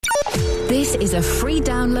This is a free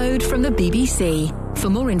download from the BBC. For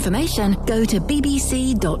more information, go to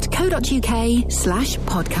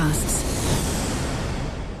bbc.co.uk/podcasts.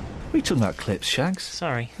 What are you talking about clips, Shags?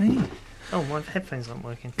 Sorry. Hey. Oh, my headphones aren't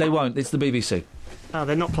working. They won't. It's the BBC. Oh,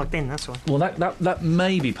 they're not plugged in, that's why. Well, that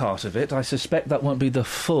may be part of it. I suspect that won't be the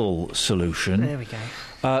full solution. There we go.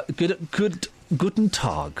 Guten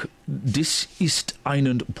Tag. Dies ist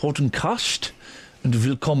einen Podcast und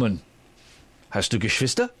willkommen. Hast du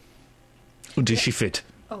Geschwister? Und ist sie fit?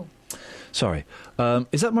 Oh. Sorry.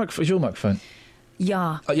 Is that microphone? Is your microphone?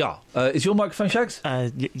 Yeah. Yeah. Is your microphone, Shags?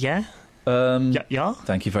 Yeah. Yeah.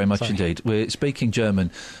 Thank you very much indeed. We're speaking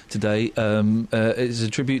German today. It's a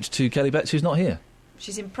tribute to Kelly Betts, who's not here.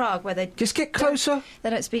 She's in Prague, where they... Just get closer. They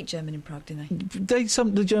don't speak German in Prague, do they?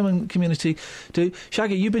 The German community do.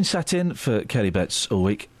 Shaggy, you've been sat in for Kelly Betts all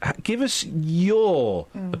week. Give us your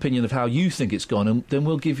opinion of how you think it's gone, and then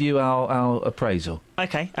we'll give you our appraisal.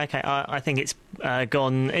 Okay. I think it's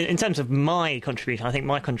gone... In terms of my contribution, I think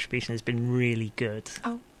my contribution has been really good.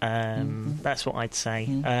 Oh. That's what I'd say.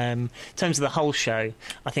 In terms of the whole show,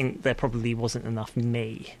 I think there probably wasn't enough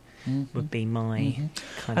me. Would be my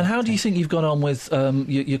kind And of how do you thing. think you've gone on with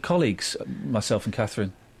your colleagues, myself and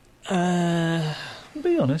Catherine?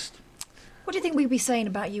 Be honest. What do you think we'd be saying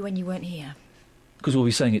about you when you weren't here? Because we'll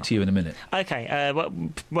be saying it to you in a minute. Okay,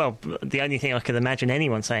 well, the only thing I could imagine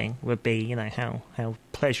anyone saying would be, how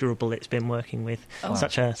pleasurable it's been working with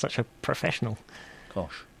such a professional.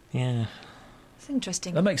 Gosh. Yeah. It's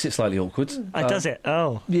interesting. That makes it slightly awkward. Does it?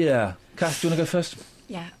 Oh. Yeah. Kath, do you want to go first?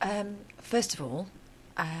 Yeah. First of all,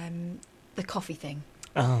 the coffee thing.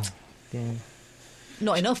 Oh, yeah.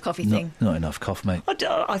 Not enough coffee thing. Not enough cough, mate.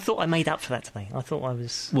 I thought I made up for that today. I thought I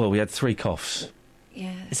was... Well, we had 3 coughs.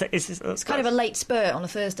 Yeah. It's kind of a late spurt on a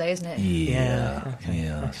Thursday, isn't it? Yeah.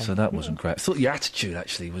 Okay. So that wasn't great. I thought the attitude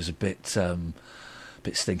actually was a bit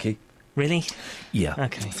stinky. Really? Yeah.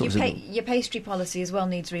 Okay. I thought it was Your pastry policy as well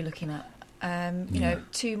needs relooking at. You know,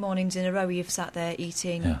 2 mornings in a row you've sat there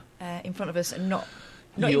eating in front of us and not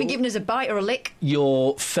even giving us a bite or a lick.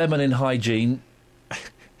 Your feminine hygiene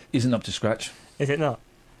isn't up to scratch. Is it not?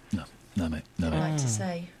 No, mate. No, I mate. like to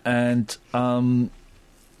say. And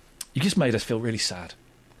you just made us feel really sad.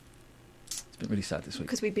 It's been really sad this week.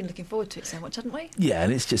 Because we've been looking forward to it so much, haven't we? Yeah,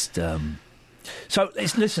 and it's just... So,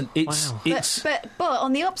 listen, it's... Wow. it's But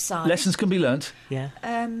on the upside... lessons can be learnt. Yeah.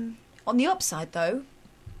 On the upside, though...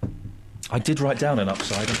 I did write down an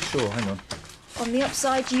upside, I'm sure. Hang on. On the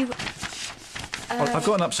upside, you... I've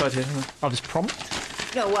got an upside here. Hang on. I was prompt.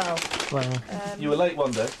 No, well... You were late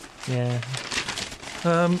one day. Yeah.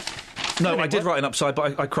 No, I did write an upside,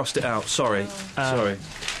 but I crossed it out. Sorry. Sorry.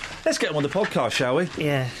 Let's get on with the podcast, shall we?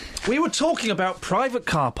 Yeah. We were talking about private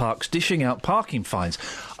car parks dishing out parking fines.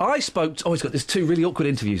 I spoke to... there's 2 really awkward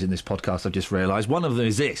interviews in this podcast, I've just realised. One of them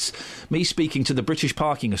is this, me speaking to the British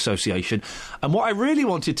Parking Association. And what I really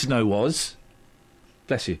wanted to know was...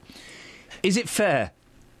 Bless you. Is it fair?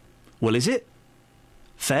 Well, is it?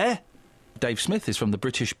 Fair? Dave Smith is from the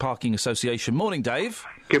British Parking Association. Morning, Dave.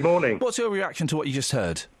 Good morning. What's your reaction to what you just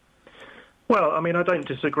heard? Well, I mean, I don't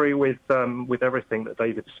disagree with everything that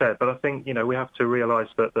David said, but I think, we have to realise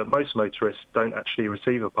that most motorists don't actually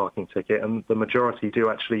receive a parking ticket, and the majority do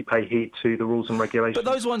actually pay heed to the rules and regulations.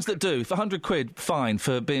 But those ones that do, for £100 fine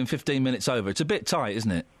for being 15 minutes over, it's a bit tight,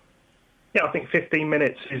 isn't it? Yeah, I think 15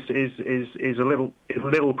 minutes is a little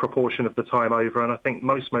proportion of the time over, and I think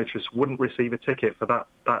most motorists wouldn't receive a ticket for that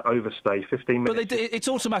overstay. 15 minutes. But it's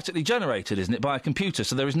automatically generated, isn't it, by a computer?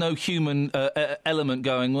 So there is no human element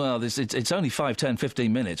going, well, it's only 5, 10,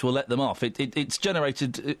 15 minutes. We'll let them off. It's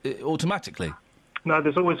generated automatically. No,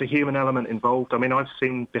 there's always a human element involved. I mean, I've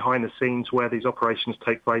seen behind the scenes where these operations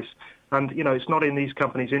take place, and, it's not in these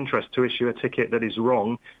companies' interest to issue a ticket that is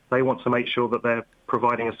wrong. They want to make sure that they're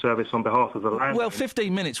providing a service on behalf of the landowner. Well,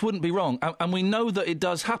 15 minutes wouldn't be wrong, and we know that it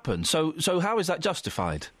does happen. So how is that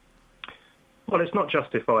justified? Well, it's not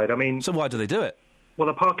justified. I mean... So why do they do it? Well,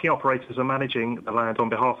 the parking operators are managing the land on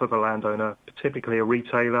behalf of a landowner, typically a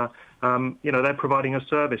retailer. They're providing a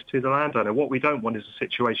service to the landowner. What we don't want is a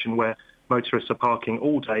situation where motorists are parking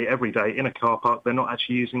all day, every day, in a car park. They're not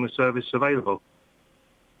actually using the service available.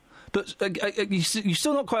 But you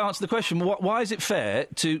still not quite answered the question. Why is it fair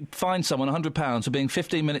to fine someone £100 for being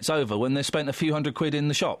 15 minutes over when they've spent a few £100 in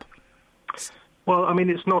the shop? Well, I mean,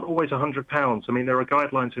 it's not always £100. I mean, there are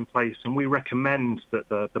guidelines in place, and we recommend that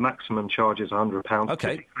the maximum charge is £100.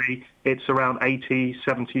 Okay. Typically, it's around 80,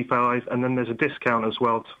 75, and then there's a discount as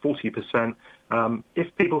well to 40%.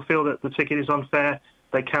 If people feel that the ticket is unfair,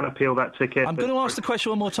 they can appeal that ticket. I'm going to ask the question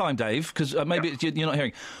one more time, Dave, because maybe you're not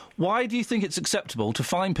hearing. Why do you think it's acceptable to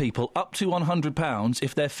fine people up to £100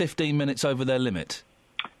 if they're 15 minutes over their limit?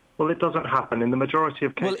 Well, it doesn't happen in the majority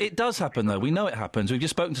of cases. Well, it does happen, though. We know it happens. We've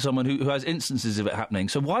just spoken to someone who has instances of it happening.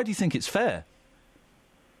 So why do you think it's fair?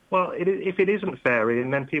 Well, if it isn't fair,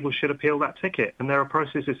 Ian, then people should appeal that ticket, and there are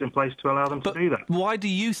processes in place to allow them to do that. Why do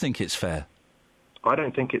you think it's fair? I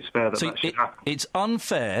don't think it's fair that should happen. It's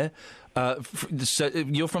unfair. So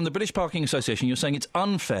you're from the British Parking Association. You're saying it's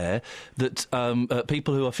unfair that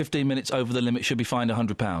people who are 15 minutes over the limit should be fined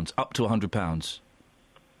 £100, up to £100.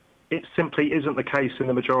 It simply isn't the case in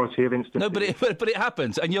the majority of instances. No, but it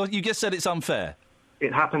happens, and you just said it's unfair.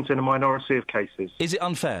 It happens in a minority of cases. Is it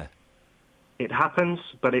unfair? It happens,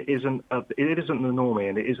 but it isn't the norm,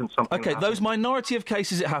 and it isn't something. Okay, those minority of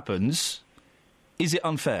cases it happens. Is it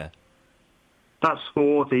unfair? That's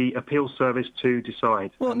for the appeal service to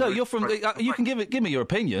decide. Well, no, you're from. You can give me your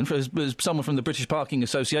opinion as someone from the British Parking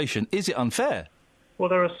Association. Is it unfair? Well,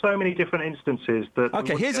 there are so many different instances that...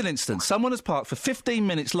 OK, here's an instance. Someone has parked for 15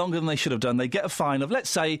 minutes longer than they should have done. They get a fine of, let's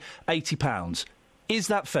say, £80. Is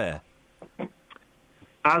that fair?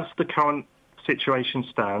 As the current situation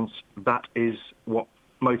stands, that is what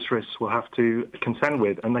motorists will have to contend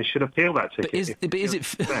with, and they should appeal that ticket. Is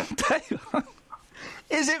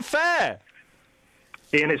it fair?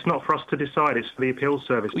 Ian, it's not for us to decide. It's for the appeal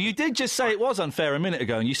service. Well, you did just say it was unfair a minute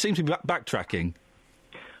ago, and you seem to be backtracking.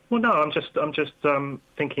 Well, no, I'm just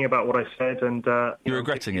thinking about what I said, and you're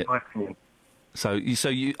regretting it. My opinion. So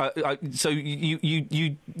you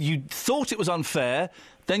thought it was unfair,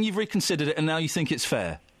 then you've reconsidered it, and now you think it's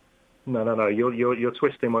fair. No. You're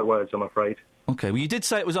twisting my words, I'm afraid. Okay, well, you did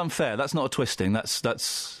say it was unfair. That's not a twisting.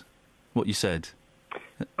 That's what you said.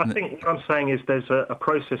 I think what I'm saying is there's a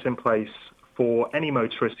process in place for any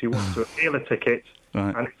motorist who wants to appeal a ticket,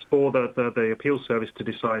 right. And it's for the appeal service to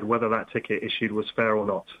decide whether that ticket issued was fair or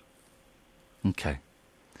not. OK.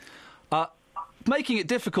 Making it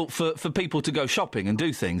difficult for people to go shopping and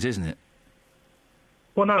do things, isn't it?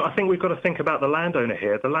 Well, no, I think we've got to think about the landowner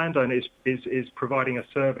here. The landowner is providing a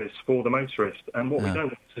service for the motorist, and what we don't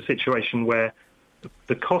want is a situation where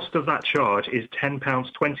the cost of that charge is £10,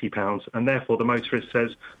 £20, and therefore the motorist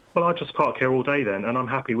says, well, I'll just park here all day then, and I'm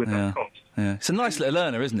happy with that cost. Yeah. It's a nice little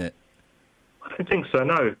earner, isn't it? I don't think so,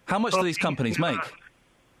 no. How much do these companies make?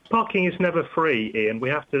 Parking is never free, Ian. We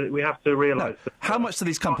have to realise that. How much do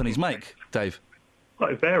these companies make, Dave? Well,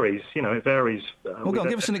 it varies. It varies. Well, go on,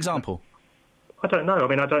 give us an example. I don't know. I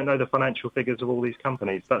mean, I don't know the financial figures of all these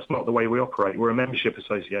companies. That's not the way we operate. We're a membership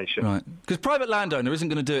association. Right. Because private landowner isn't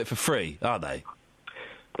going to do it for free, are they?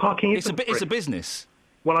 Parking is It's a business.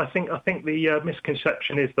 Well, I think the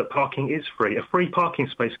misconception is that parking is free. A free parking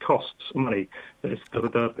space costs money. It's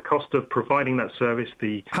the cost of providing that service.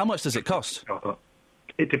 How much does it cost?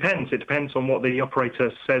 It depends. It depends on what the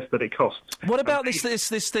operator says that it costs. What about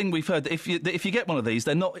this thing we've heard that if you get one of these,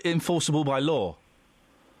 they're not enforceable by law?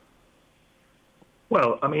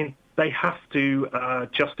 Well, I mean, they have to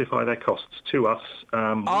justify their costs to us.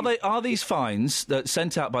 Are these fines that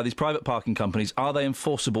sent out by these private parking companies, are they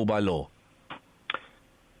enforceable by law?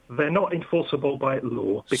 They're not enforceable by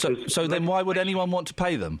law. Because so then why would anyone want to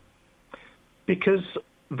pay them? Because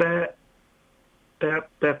they're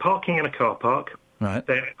parking in a car park. Right.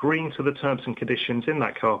 They're agreeing to the terms and conditions in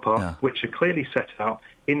that car park, which are clearly set out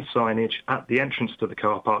in signage at the entrance to the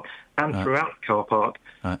car park and throughout the car park.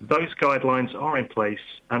 Right. Those guidelines are in place,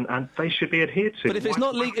 and they should be adhered to. But if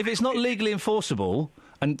it's not legally enforceable,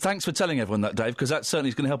 and thanks for telling everyone that, Dave, because that certainly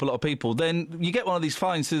is going to help a lot of people, then you get one of these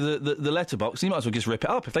fines through the letterbox, and you might as well just rip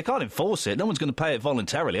it up. If they can't enforce it, no one's going to pay it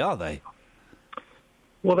voluntarily, are they?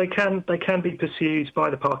 Well, they can be pursued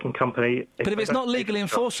by the parking company. But if it's not legally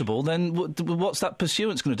enforceable, then what's that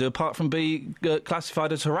pursuance going to do apart from be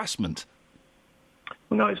classified as harassment?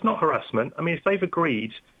 Well, no, it's not harassment. I mean, if they've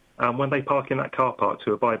agreed when they park in that car park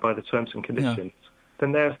to abide by the terms and conditions,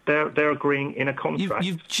 then they're agreeing in a contract.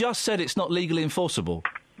 You've just said it's not legally enforceable.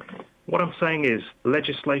 What I'm saying is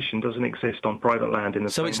legislation doesn't exist on private land in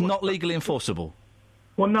the same way. So it's not legally enforceable?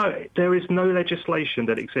 Well, no, there is no legislation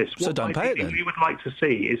that exists. So don't pay it then. What we would like to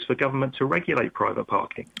see is for government to regulate private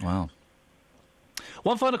parking. Wow.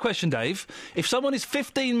 One final question, Dave. If someone is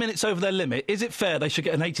 15 minutes over their limit, is it fair they should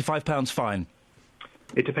get an £85 fine?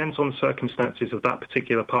 It depends on the circumstances of that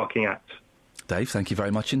particular parking act. Dave, thank you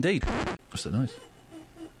very much indeed. What's that noise?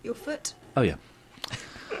 Your foot. Oh, yeah.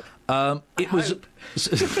 It was...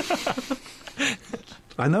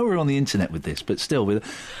 I know we're on the internet with this, but still,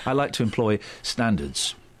 I like to employ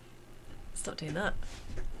standards. Stop doing that.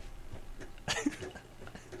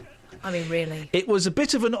 I mean, really. It was a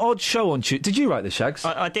bit of an odd show on Tuesday. Did you write this, Shags?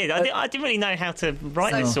 I did. I didn't really know how to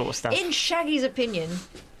write this sort of stuff. In Shaggy's opinion...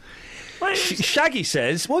 Shaggy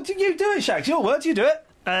says... What do you do it, Shags? Your words, you do it.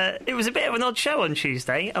 It was a bit of an odd show on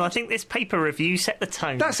Tuesday, and I think this paper review set the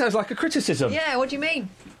tone. That sounds like a criticism. Yeah, what do you mean?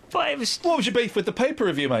 But it was... What was your beef with the paper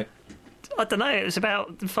review, mate? I don't know, it was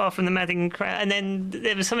about Far From the Madding Crowd, and then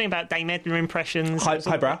there was something about Dame Edna impressions.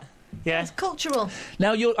 Highbrow. Yeah. It's cultural.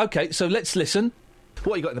 Now, okay, so let's listen.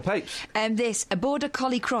 What you got in the papers? A border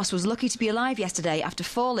collie cross was lucky to be alive yesterday after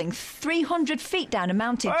falling 300 feet down a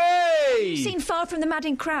mountain. Hey! Have you seen Far From the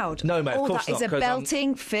Madding Crowd? No, mate, of course that not. is a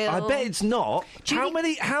belting film. I bet it's not. Do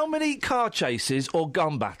you How many car chases or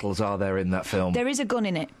gun battles are there in that film? There is a gun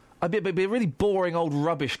in it. It'd be a really boring old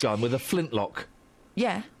rubbish gun with a flintlock.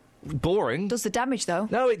 Yeah. Boring. Does the damage, though?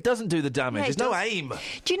 No, it doesn't do the damage. Yeah, There's no aim.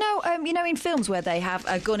 Do you know in films where they have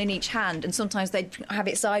a gun in each hand and sometimes they have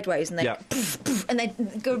it sideways and they poof, poof, and they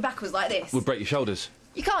go backwards like this? Would break your shoulders.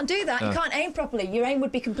 You can't do that. You can't aim properly. Your aim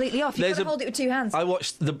would be completely off. You've got to hold it with two hands. I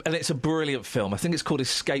watched and it's a brilliant film. I think it's called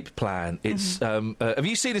Escape Plan. It's have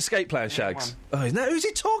you seen Escape Plan, Shags? Oh, who's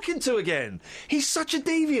he talking to again? He's such a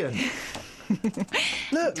deviant.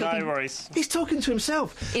 Look, No worries. He's talking to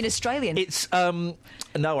himself. In Australian. It's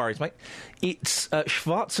no worries, mate. It's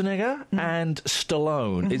Schwarzenegger and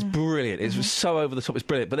Stallone. It's brilliant. It's so over the top. It's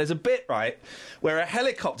brilliant. But there's a bit, right, where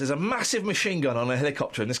there's a massive machine gun on a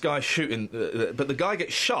helicopter and this guy's shooting, but the guy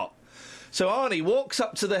gets shot. So Arnie walks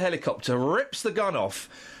up to the helicopter, rips the gun off,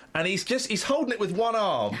 and he's holding it with one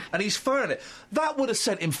arm and he's firing it. That would have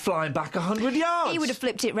sent him flying back 100 yards. He would have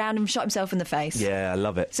flipped it round and shot himself in the face. Yeah, I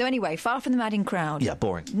love it. So anyway, Far From the Madding Crowd. Yeah,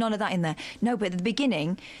 boring. None of that in there. No, but at the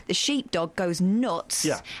beginning, the sheepdog goes nuts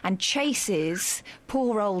and chases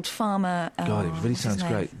poor old farmer... God, it really sounds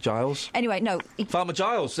great. Giles? Anyway, no. Farmer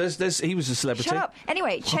Giles. He was a celebrity. Shut up.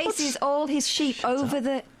 Anyway, chases all his sheep over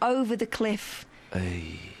the cliff.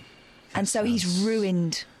 And so he's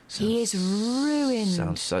ruined. He is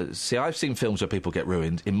ruined. See, I've seen films where people get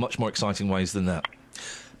ruined in much more exciting ways than that.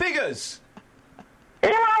 Biggers!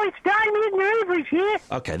 Hello, it's Damien Rivers here.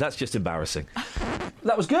 OK, that's just embarrassing.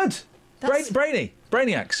 That was good.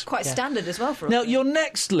 Brainiacs. Quite standard as well for us. Now, your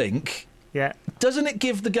next link... Yeah. Doesn't it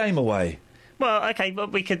give the game away? Well, OK,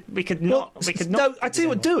 but we could not... No, I tell you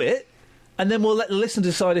what, do it, and then we'll let the listener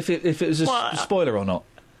decide if it was a spoiler or not.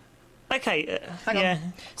 OK, Hang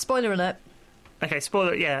on. Spoiler alert. OK,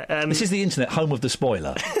 spoiler, yeah. This is the internet, home of the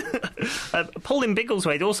spoiler. Paul in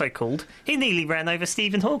Biggleswade also called. He nearly ran over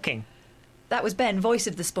Stephen Hawking. That was Ben, voice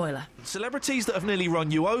of the spoiler. Celebrities that have nearly run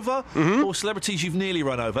you over, or celebrities you've nearly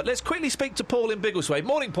run over. Let's quickly speak to Paul in Biggleswade.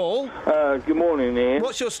 Morning, Paul. Good morning, Ian.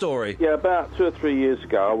 What's your story? Yeah, about 2 or 3 years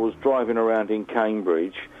ago, I was driving around in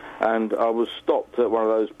Cambridge, and I was stopped at one of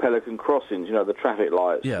those Pelican crossings, the traffic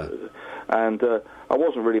lights. Yeah. And I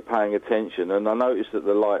wasn't really paying attention, and I noticed that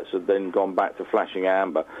the lights had then gone back to flashing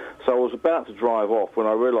amber. So I was about to drive off when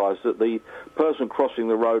I realised that the person crossing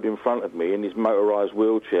the road in front of me in his motorised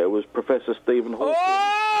wheelchair was Professor Stephen Hawking.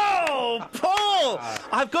 Oh, Paul!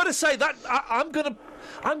 I've got to say that I'm going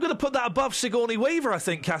to put that above Sigourney Weaver, I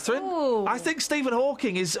think, Catherine. Ooh. I think Stephen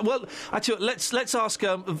Hawking is... Well, actually, let's ask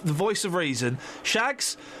the voice of reason.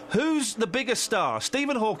 Shags, who's the bigger star,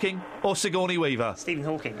 Stephen Hawking or Sigourney Weaver? Stephen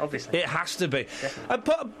Hawking, obviously. It has to be.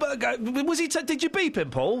 Was he... did you beep him,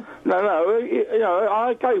 Paul? No,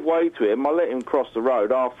 I gave way to him. I let him cross the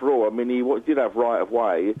road. After all, I mean, he did have right of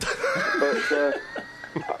way. But, but...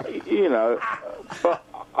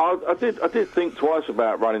 I did think twice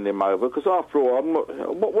about running him over, because after all,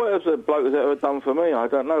 what has a bloke has ever done for me? I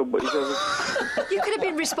don't know. But You could have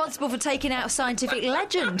been responsible for taking out a scientific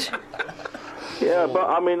legend. Yeah, but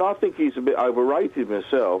I mean, I think he's a bit overrated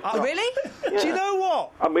myself. Oh, really? Yeah. Do you know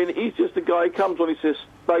what? I mean, he's just a guy who comes on, he says,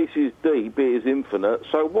 space is deep, it is infinite,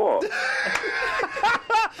 so what?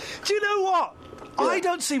 Do you know what? Yeah. I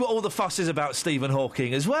don't see what all the fuss is about Stephen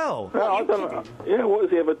Hawking as well. No, I don't know. Yeah, what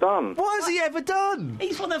has he ever done? What has he ever done?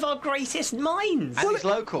 He's one of our greatest minds. And he's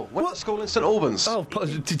local. Went to school in St Albans. Oh,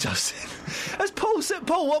 Justin. As Paul said,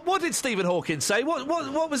 Paul, what did Stephen Hawking say? What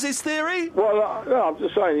was his theory? Well, I'm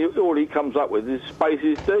just saying, all he comes up with is space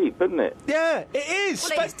is deep, isn't it? Yeah, it is.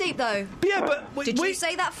 Well, it is deep, though. Yeah, but... Did you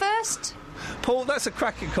say that first? Paul, that's a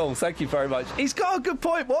cracking call. Thank you very much. He's got a good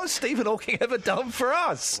point. What has Stephen Hawking ever done for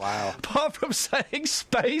us? Wow. Apart from saying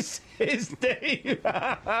space is deep.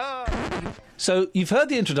 So, you've heard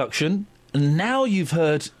the introduction, and now you've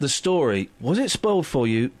heard the story. Was it spoiled for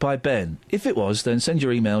you by Ben? If it was, then send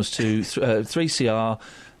your emails to 3CR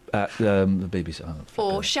at the BBC.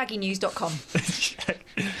 Or shaggynews.com.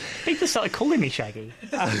 People started calling me Shaggy.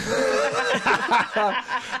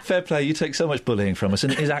 Fair play, you take so much bullying from us,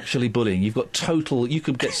 and it is actually bullying. You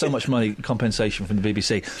could get so much money compensation from the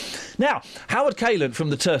BBC. Now, Howard Kaylan from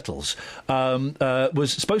the Turtles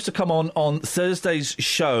was supposed to come on Thursday's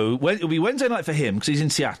show. It'll be Wednesday night for him, because he's in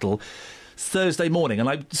Seattle. Thursday morning, and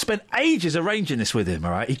I spent ages arranging this with him,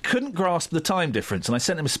 all right? He couldn't grasp the time difference, and I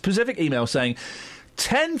sent him a specific email saying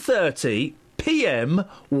 10:30 p.m.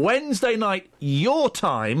 Wednesday night, your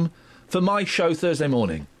time, for my show Thursday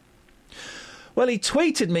morning. Well, he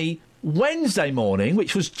tweeted me Wednesday morning,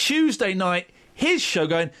 which was Tuesday night, his show,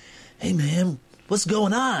 going, "Hey, man, what's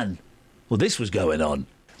going on?" Well, this was going on.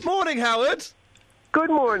 Morning, Howard. Good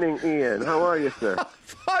morning, Ian. How are you, sir?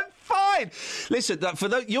 I'm fine. Listen,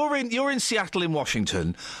 you're in Seattle, in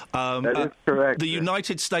Washington. That is correct. The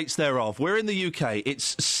United States thereof. We're in the UK.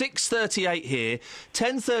 It's 6:38 here,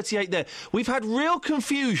 10:38 there. We've had real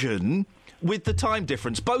confusion with the time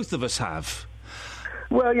difference. Both of us have.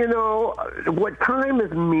 Well, you know, what time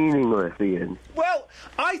is meaningless, Ian. Well,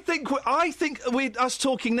 I think with us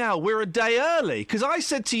talking now, we're a day early, because I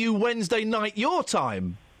said to you Wednesday night your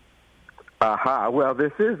time. Aha. Well,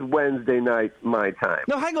 this is Wednesday night my time.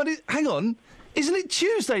 No, hang on. Isn't it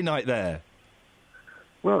Tuesday night there?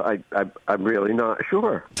 Well, I'm really not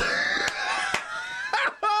sure.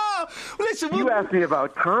 Listen, you asked me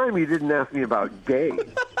about time. You didn't ask me about days.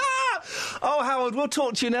 Oh, Howard, we'll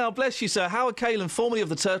talk to you now. Bless you, sir. Howard Kalin, formerly of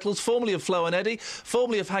the Turtles, formerly of Flo and Eddie,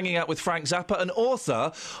 formerly of Hanging Out with Frank Zappa, and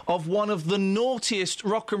author of one of the naughtiest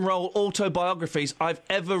rock and roll autobiographies I've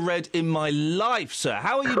ever read in my life, sir.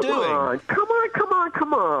 How are you doing?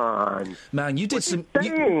 Come on. Man, you did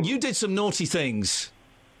you did some naughty things.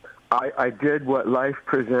 I did what life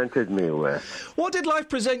presented me with. What did life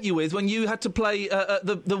present you with when you had to play at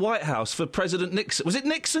the White House for President Nixon? Was it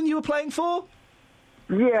Nixon you were playing for?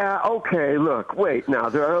 Yeah, okay, look, wait, now,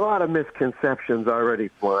 there are a lot of misconceptions already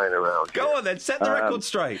flying around here. Go on then, set the record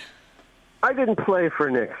straight. I didn't play for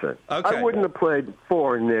Nixon. Okay. I wouldn't have played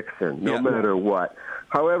for Nixon, no matter what.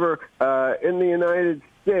 However, in the United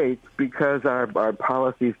States, because our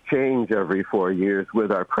policies change every 4 years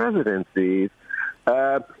with our presidencies,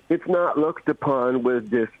 it's not looked upon with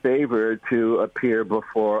disfavor to appear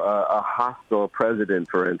before a hostile president,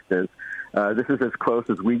 for instance. This is as close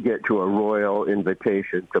as we get to a royal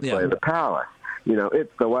invitation to play the palace. You know,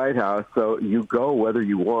 it's the White House, so you go whether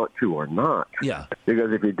you want to or not. Yeah.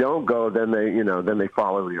 Because if you don't go, then they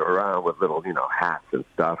follow you around with little, hats and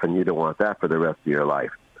stuff, and you don't want that for the rest of your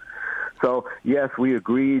life. So, yes, we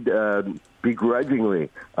agreed begrudgingly,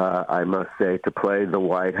 I must say, to play the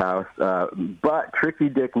White House. But Tricky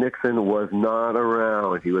Dick Nixon was not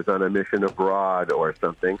around. He was on a mission abroad or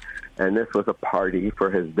something. And this was a party for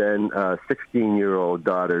his then 16-year-old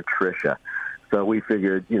daughter, Tricia. So we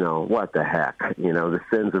figured, what the heck? The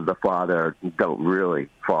sins of the father don't really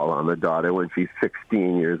fall on the daughter when she's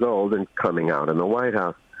 16 years old and coming out in the White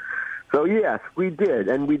House. So, yes, we did.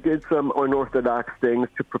 And we did some unorthodox things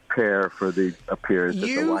to prepare for the appearance at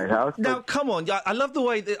the White House. Now, come on. I love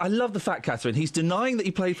the fact, Catherine. He's denying that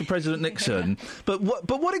he played for President Nixon. But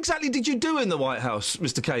what exactly did you do in the White House,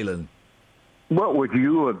 Mr. Kalin? What would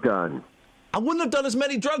you have done? I wouldn't have done as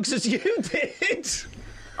many drugs as you did.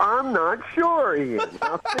 I'm not sure, Ian.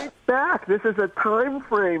 Now, think back. This is a time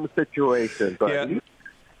frame situation, buddy. Yeah.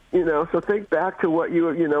 So think back to what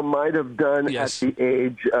you might have done at the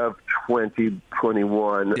age of 20,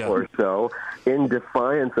 21 or so, in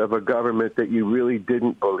defiance of a government that you really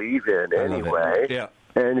didn't believe in anyway. Yeah.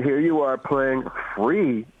 And here you are playing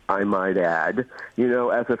free, I might add,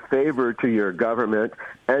 as a favor to your government,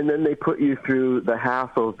 and then they put you through the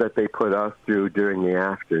hassles that they put us through during the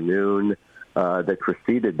afternoon that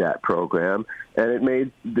preceded that program, and it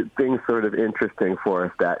made things sort of interesting for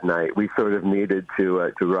us that night. We sort of needed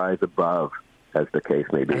to rise above, as the case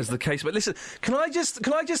may be. As the case, but listen, can I just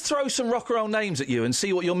throw some rock and roll names at you and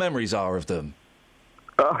see what your memories are of them?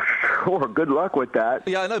 Oh, sure. Good luck with that.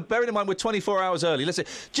 Yeah, I know. Bearing in mind we're 24 hours early. Listen,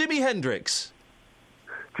 Jimi Hendrix.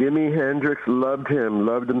 Jimi Hendrix, loved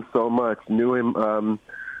him so much. Knew him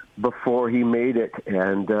before he made it,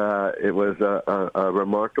 and it was a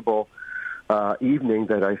remarkable evening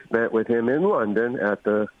that I spent with him in London at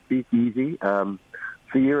the Speakeasy.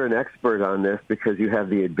 So you're an expert on this because you have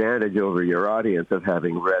the advantage over your audience of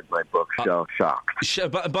having read my book, Shell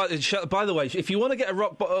Shocked. By the way, if you want to get a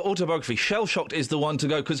rock autobiography, Shell Shocked is the one to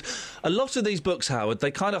go, because a lot of these books, Howard,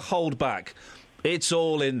 they kind of hold back. It's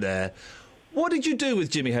all in there. What did you do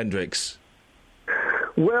with Jimi Hendrix?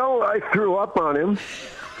 Well, I threw up on him.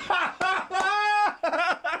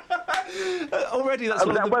 Already, that's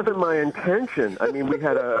that wasn't my intention. I mean, we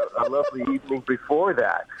had a lovely evening before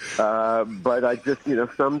that. But I just,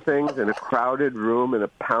 some things in a crowded room in a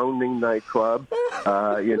pounding nightclub,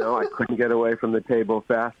 I couldn't get away from the table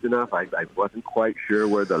fast enough. I wasn't quite sure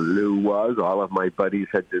where the loo was. All of my buddies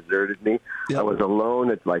had deserted me. Yep. I was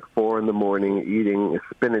alone at like 4 a.m. eating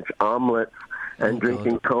spinach omelets and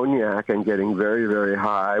drinking cognac and getting very, very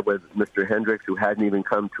high with Mr. Hendrix, who hadn't even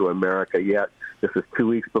come to America yet. This was 2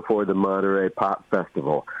 weeks before the Monterey Pop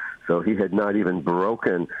Festival. So he had not even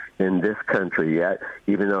broken in this country yet,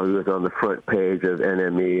 even though he was on the front page of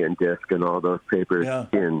NME and Disc and all those papers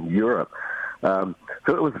in Europe. So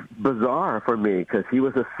it was bizarre for me because he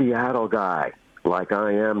was a Seattle guy, like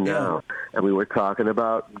I am now. And we were talking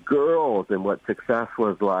about girls and what success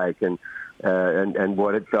was like and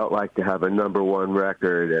what it felt like to have a number one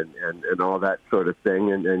record and all that sort of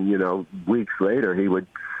thing. And you know, weeks later, he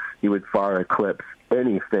would far eclipse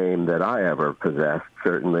any fame that I ever possessed,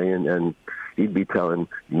 certainly, and he'd be telling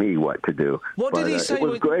me what to do. What did he say? It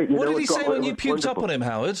was great. What did he say when you puked up on him,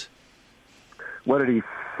 Howard? What did he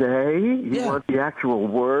say? You want the actual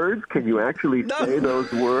words? Can you actually say those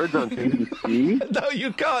words on BBC? No,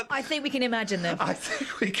 you can't. I think we can imagine them. I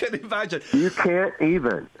think we can imagine. You can't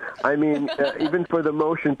even. I mean, even for the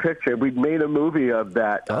motion picture, we'd made a movie of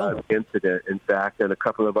that incident, in fact, and a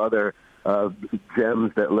couple of other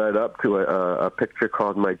gems that led up to a picture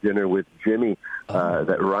called My Dinner with Jimmy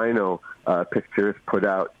that Rhino Pictures put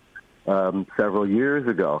out several years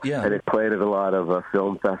ago. And it played at a lot of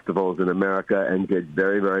film festivals in America and did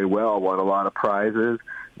very, very well, won a lot of prizes,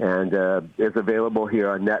 and is available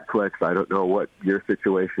here on Netflix. I don't know what your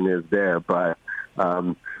situation is there, but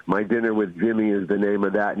My Dinner with Jimmy is the name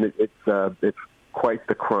of that, and it's quite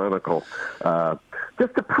the chronicle.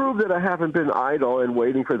 Just to prove that I haven't been idle and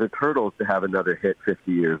waiting for the Turtles to have another hit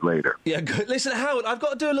 50 years later. Yeah, good. Listen, Howard, I've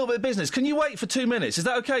got to do a little bit of business. Can you wait for 2 minutes? Is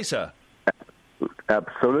that okay, sir?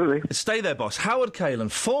 Absolutely. Stay there, boss. Howard Kaylan,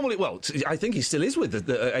 formerly, well, I think he still is with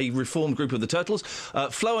a reformed group of the Turtles.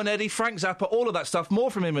 Flo and Eddie, Frank Zappa, all of that stuff. More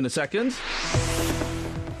from him in a second.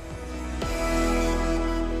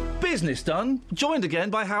 Business done. Joined again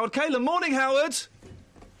by Howard Kaylan. Morning, Howard.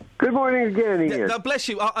 Good morning again, Ian. Now, bless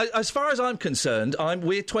you. As far as I'm concerned,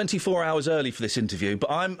 we're 24 hours early for this interview,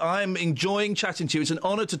 but I'm enjoying chatting to you. It's an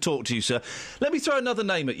honour to talk to you, sir. Let me throw another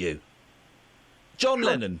name at you. John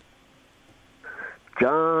Lennon.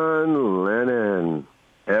 John Lennon,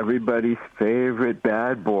 everybody's favourite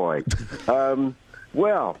bad boy.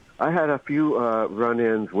 Well, I had a few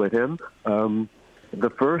run-ins with him. The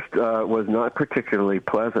first was not particularly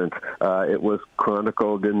pleasant. It was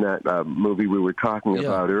chronicled in that movie we were talking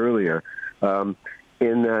about earlier, in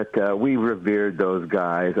that we revered those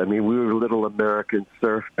guys. I mean, we were a little American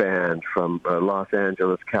surf band from Los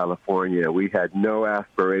Angeles, California. We had no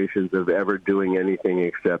aspirations of ever doing anything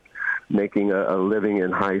except making a living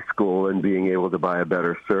in high school and being able to buy a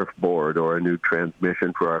better surfboard or a new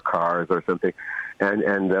transmission for our cars or something.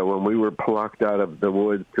 And when we were plucked out of the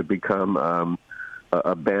woods to become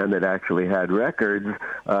a band that actually had records,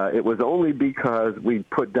 it was only because we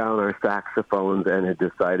put down our saxophones and had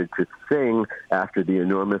decided to sing after the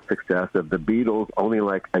enormous success of the Beatles only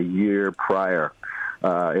like a year prior.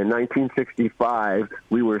 In 1965,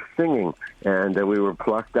 we were singing, and we were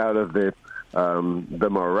plucked out of the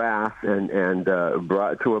morass and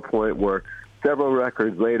brought to a point where several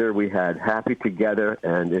records later we had Happy Together,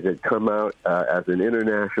 and it had come out as an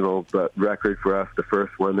international record for us, the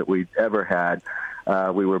first one that we'd ever had.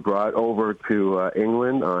 We were brought over to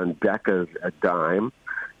England on Decca's dime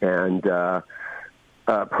and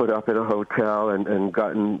put up in a hotel and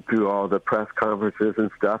gotten through all the press conferences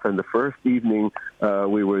and stuff. And the first evening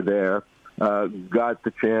we were there, got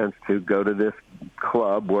the chance to go to this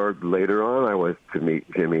club where later on I was to meet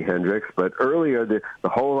Jimi Hendrix. But earlier, the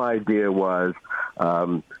whole idea was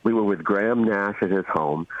we were with Graham Nash at his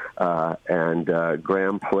home, and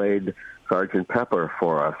Graham played Sgt. Pepper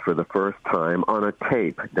for us for the first time on a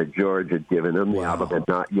tape that George had given him. The album had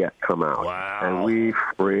not yet come out. And we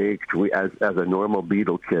freaked. As a normal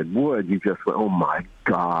Beatle kid would, you just went, oh, my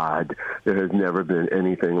God, there has never been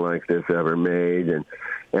anything like this ever made. And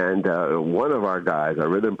one of our guys, our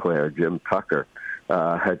rhythm player, Jim Tucker,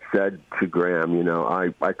 had said to Graham, you know,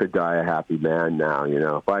 I could die a happy man now. You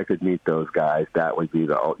know, if I could meet those guys, that would be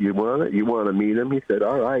you want it? You want to meet him? He said,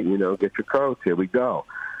 all right, you know, get your coats. Here we go.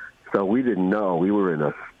 So we didn't know. We were in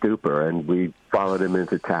a stupor, and we followed him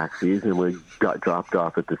into taxis, and we got dropped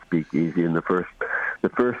off at the Speakeasy. And the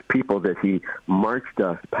first people that he marched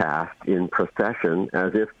us past in procession,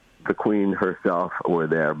 as if the Queen herself were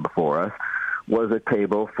there before us, was a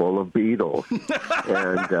table full of Beatles.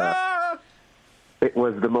 And it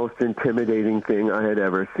was the most intimidating thing I had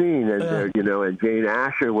ever seen. And, you know, and Jane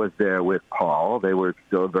Asher was there with Paul. They were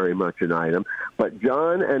still very much an item. But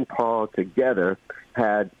John and Paul together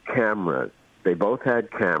had cameras. They both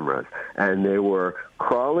had cameras, and they were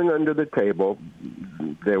crawling under the table.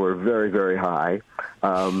 They were very, very high,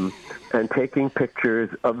 and taking pictures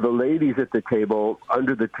of the ladies at the table,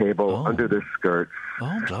 under the table, under their skirts.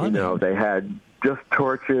 Oh, blimey. You know, they had just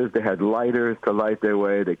torches. They had lighters to light their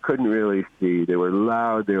way. They couldn't really see. They were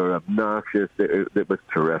loud. They were obnoxious. It was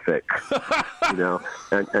terrific. You know,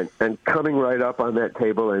 and coming right up on that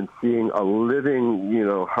table and seeing a living, you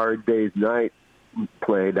know, Hard Day's Night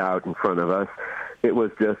played out in front of us. It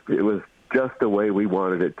was just the way we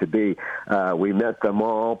wanted it to be. We met them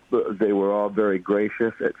all. They were all very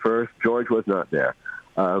gracious at first. George was not there.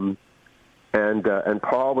 And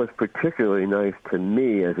Paul was particularly nice to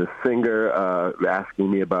me as a singer,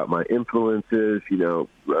 asking me about my influences, you know,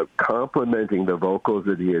 complimenting the vocals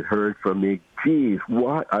that he had heard from me. Geez,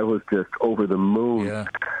 what? I was just over the moon. Yeah.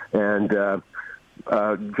 And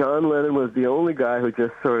John Lennon was the only guy who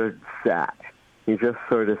just sort of sat. He just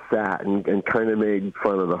sort of sat and kind of made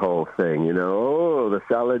fun of the whole thing, you know. Oh, the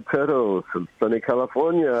Salad Turtles from sunny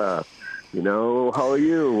California. You know, how are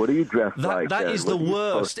you? What are you dressed like? That is the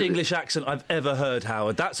worst English accent I've ever heard,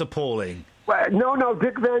 Howard. That's appalling. Well, no,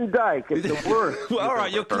 Dick Van Dyke. It's the worst. Well, all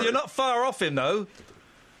right, you're not far off him, though.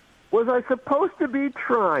 Was I supposed to be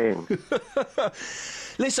trying?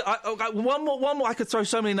 Listen, one more. I could throw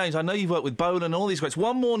so many names. I know you've worked with Bolan and all these greats.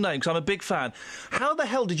 One more name, because I'm a big fan. How the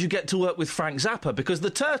hell did you get to work with Frank Zappa? Because the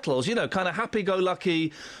Turtles, you know, kind of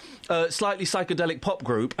happy-go-lucky, slightly psychedelic pop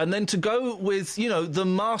group, and then to go with, you know, the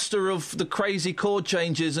master of the crazy chord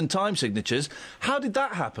changes and time signatures. How did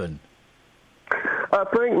that happen?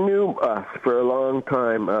 Frank knew us for a long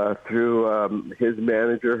time through his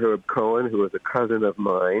manager, Herb Cohen, who was a cousin of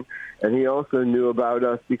mine. And he also knew about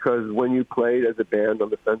us because when you played as a band on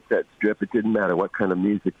the Sunset Strip, it didn't matter what kind of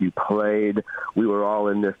music you played. We were all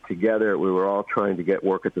in this together. We were all trying to get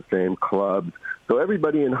work at the same clubs. So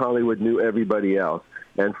everybody in Hollywood knew everybody else.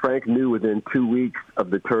 And Frank knew within 2 weeks of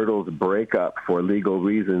the Turtles' breakup for legal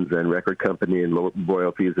reasons and record company and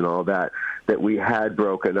royalties and all that, that we had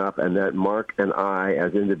broken up and that Mark and I,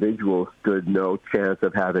 as individuals, stood no chance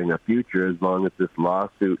of having a future as long as this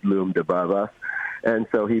lawsuit loomed above us. And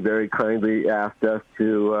so he very kindly asked us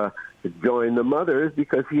to join the Mothers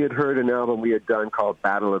because he had heard an album we had done called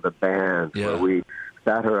Battle of the Bands, where we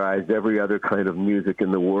satirized every other kind of music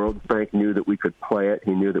in the world. Frank knew that we could play it.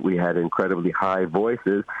 He knew that we had incredibly high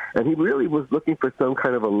voices. And he really was looking for some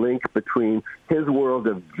kind of a link between his world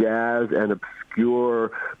of jazz and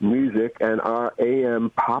obscure music and our AM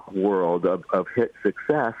pop world of hit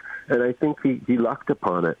success. And I think he lucked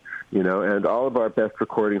upon it, you know, and all of our best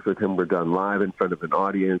recordings with him were done live in front of an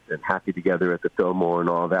audience and Happy Together at the Fillmore and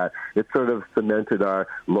all that. It sort of cemented our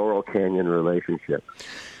Laurel Canyon relationship.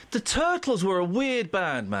 The Turtles were a weird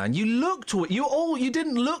band, man. You looked you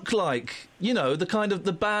didn't look like, you know, the kind of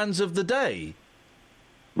the bands of the day.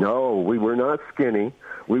 No, we were not skinny.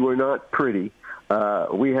 We were not pretty.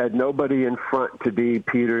 We had nobody in front to be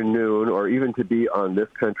Peter Noone or even to be on this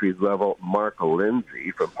country's level Mark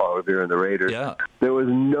Lindsay from Paul Revere and the Raiders. Yeah. There was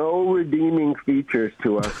no redeeming features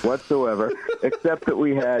to us whatsoever, except that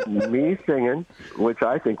we had me singing, which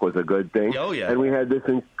I think was a good thing. Oh, yeah. And we had this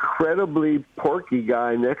incredibly porky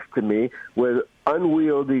guy next to me with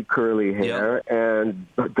unwieldy curly hair and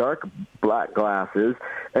dark black glasses,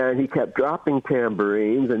 and he kept dropping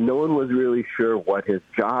tambourines, and no one was really sure what his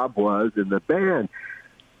job was in the band.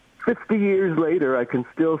 50 years later, I can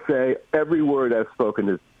still say every word I've spoken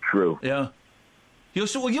is true. Yeah. You're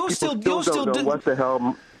still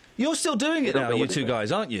doing it now, you two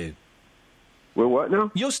guys, aren't you? We're what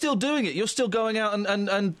now? You're still doing it. You're still going out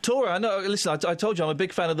and touring. I know. Listen, I told you I'm a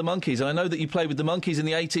big fan of the Monkees, and I know that you played with the Monkees in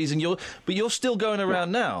the 80s, but you're still going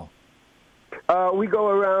around now. We go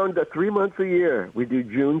around 3 months a year. We do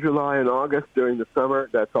June, July, and August during the summer.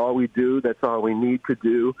 That's all we do. That's all we need to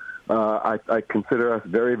do. I consider us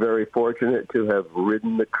very, very fortunate to have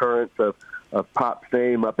ridden the currents of pop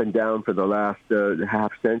fame up and down for the last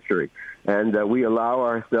half century. And we allow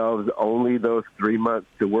ourselves only those 3 months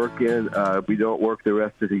to work in. We don't work the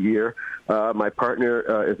rest of the year. My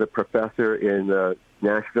partner is a professor in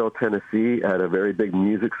Nashville, Tennessee, at a very big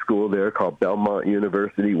music school there called Belmont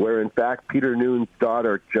University, where, in fact, Peter Noone's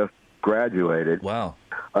daughter just graduated. Wow.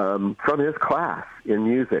 From his class in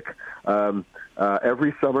music.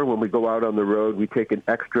 Every summer when we go out on the road, we take an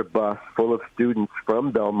extra bus full of students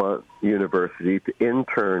from Belmont University to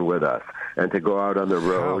intern with us and to go out on the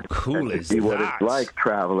road and see what it's like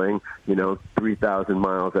traveling, 3,000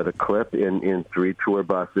 miles at a clip in 3 tour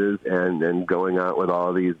buses and going out with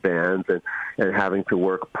all these bands and having to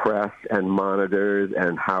work press and monitors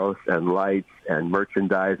and house and lights and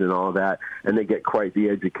merchandise and all that, and they get quite the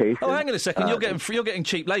education. Oh, hang on a second. You're getting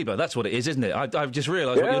employing cheap labour. That's what it is, isn't it? I've just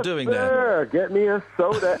realised what you're doing there. Get me a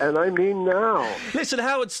soda, and I mean now. Listen,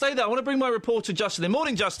 Howard, stay there. I want to bring my reporter, Justin, in.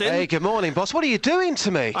 Morning, Justin. Hey, good morning, boss. What are you doing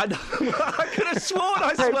to me? I could have sworn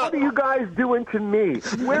I Hey, what are you guys doing to me?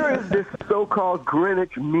 Where is this so-called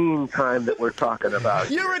Greenwich Mean Time that we're talking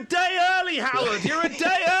about? You're a day early, Howard. You're a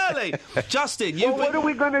day early. Justin, what are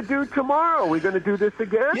we going to do tomorrow? Are we going to do this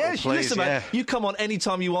again? Yes, listen, man. You come on any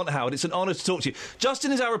time you want, Howard. It's an honour to talk to you.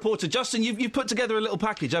 Justin is our reporter. Justin, you've put together a little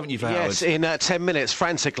package, haven't you, for Howard? Yes, in 10 minutes,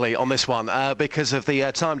 frantically on this one, because of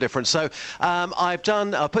the time difference. So I've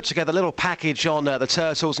put together a little package on the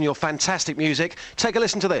Turtles and your fantastic music. Take a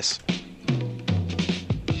listen to this.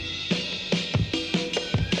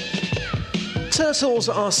 Turtles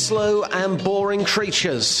are slow and boring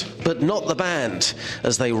creatures, but not the band,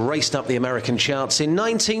 as they raced up the American charts in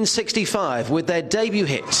 1965 with their debut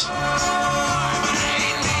hit.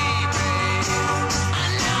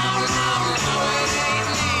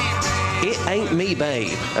 It Ain't Me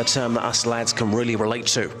Babe, a term that us lads can really relate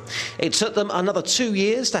to. It took them another 2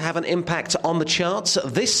 years to have an impact on the charts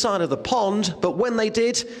this side of the pond, but when they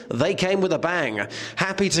did, they came with a bang.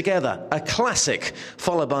 Happy Together, a classic,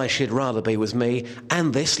 followed by She'd Rather Be With Me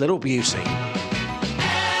and this little beauty.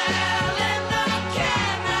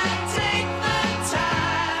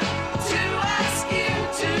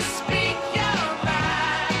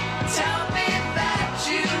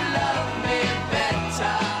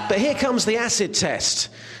 But here comes the acid test.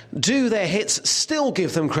 Do their hits still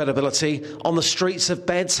give them credibility on the streets of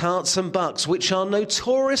Beds, Herts and Bucks, which are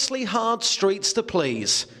notoriously hard streets to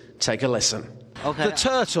please? Take a listen. Okay. The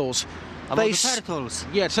Turtles. The Turtles?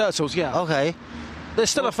 Yeah, Turtles, yeah. Okay. They're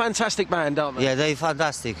still a fantastic band, aren't they? Yeah, they're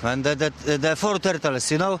fantastic, man. The four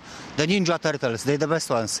Turtles, you know? The Ninja Turtles, they're the best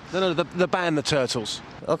ones. No, the band, the Turtles.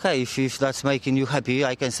 Okay, if that's making you happy,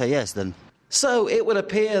 I can say yes, then. So it would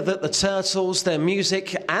appear that the Turtles, their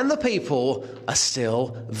music and the people are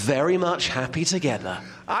still very much happy together.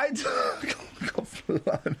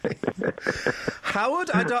 Howard,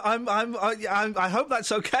 I hope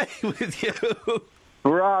that's okay with you.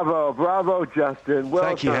 Bravo, Justin. Well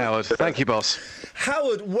Thank you, done. Howard. Thank you, boss.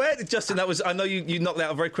 Howard, Justin, that was. I know you knocked that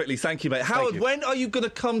out very quickly. Thank you, mate. Howard, when are you going to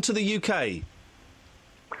come to the UK?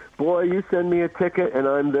 Boy, you send me a ticket and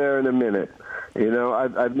I'm there in a minute. You know,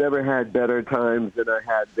 I've never had better times than I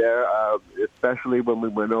had there, especially when we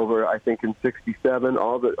went over, I think, in '67.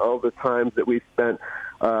 All the times that we spent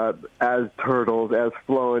as Turtles, as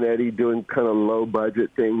Flo and Eddie, doing kind of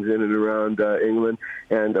low-budget things in and around England.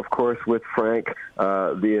 And, of course, with Frank,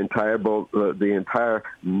 the entire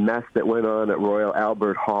mess that went on at Royal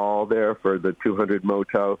Albert Hall there for the 200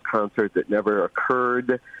 Motels concert that never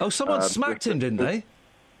occurred. Oh, someone smacked him, didn't they?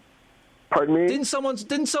 Pardon me? Didn't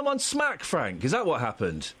someone smack Frank? Is that what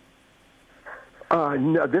happened?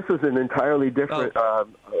 No, this was an entirely different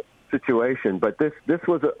situation. But this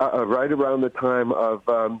was right around the time of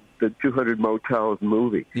the 200 Motels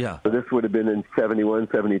movie. Yeah. So this would have been in 71,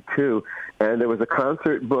 72. And there was a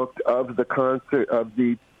concert booked of the concert of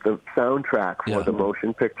the soundtrack for the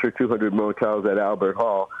motion picture 200 Motels at Albert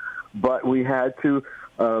Hall. But we had to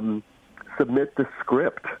submit the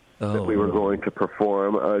script that we were going to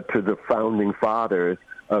perform to the founding fathers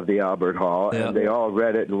of the Albert Hall, and they all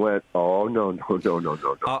read it and went, "Oh no!"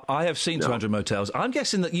 I have seen 200 Motels. I'm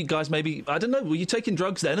guessing that you guys maybe, I don't know, were you taking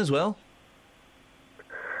drugs then as well?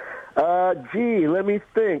 Gee, let me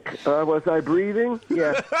think. Was I breathing?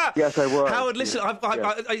 Yes, yes, I was. Howard, listen,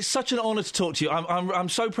 it's such an honour to talk to you. I'm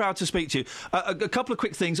so proud to speak to you. A couple of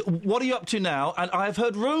quick things. What are you up to now? And I've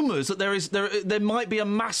heard rumours that there might be a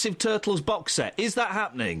massive Turtles box set. Is that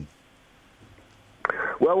happening?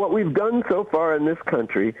 Well, what we've done so far in this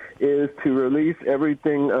country is to release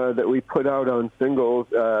everything that we put out on singles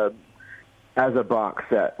as a box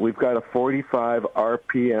set. We've got a 45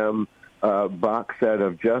 RPM box set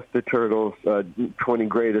of just the Turtles' 20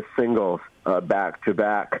 greatest singles back to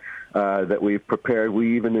back that we've prepared.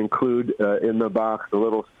 We even include in the box a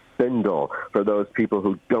little spindle for those people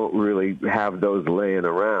who don't really have those laying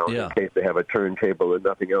around in case they have a turntable and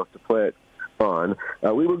nothing else to play it on.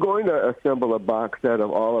 We were going to assemble a box set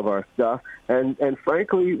of all of our stuff, and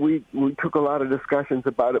frankly, we took a lot of discussions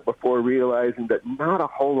about it before realizing that not a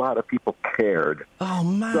whole lot of people cared. Oh,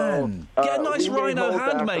 man. So, get a nice Rhino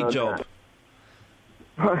handmade job.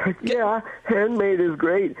 Yeah, handmade is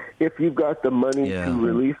great if you've got the money to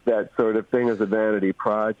release that sort of thing as a vanity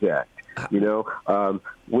project. You know,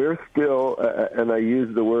 we're still, and I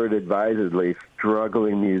use the word advisedly,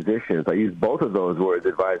 struggling musicians. I use both of those words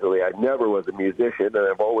advisedly. I never was a musician, and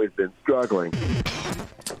I've always been struggling.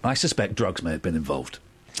 I suspect drugs may have been involved.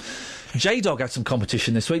 J-Dog had some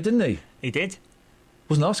competition this week, didn't he? He did.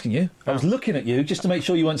 Wasn't asking you. I was looking at you just to make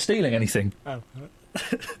sure you weren't stealing anything. Oh.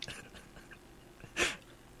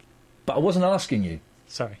 But I wasn't asking you.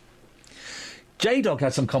 Sorry. J-Dog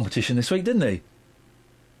had some competition this week, didn't he?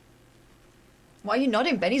 Why are you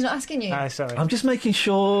nodding, Ben? He's not asking you. Sorry. I'm just making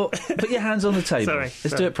sure... Put your hands on the table. Sorry.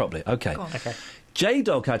 Let's do it properly. OK. Okay.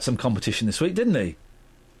 J-Dog had some competition this week, didn't he?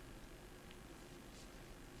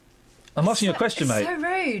 I'm asking you a question, mate. So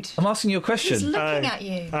rude. I'm asking you a question. He's looking at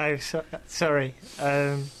you. Sorry.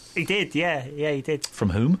 He did, yeah, he did. From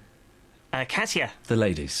whom? Katia. The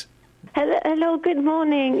ladies. Hello, good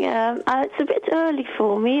morning. It's a bit early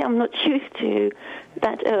for me. I'm not used to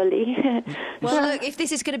that early. Well, look, if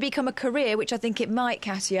this is going to become a career, which I think it might,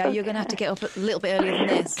 Katia, you're going to have to get up a little bit earlier than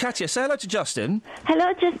this. Katia, say hello to Justin.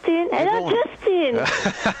 Hello, Justin. Hello,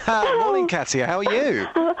 Justin. Morning, Katia. How are you?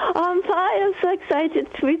 I'm fine. I'm so excited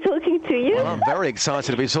to be talking to you. Well, I'm very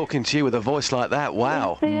excited to be talking to you with a voice like that.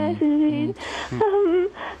 Wow. Yes, indeed.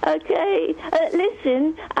 Okay.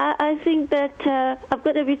 Listen, I think that I've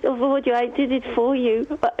got a bit of audio. I did it for you,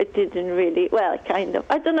 but I didn't really. Well, kind of.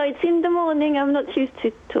 I don't know. It's in the morning. I'm not used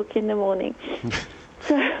to talk in the morning.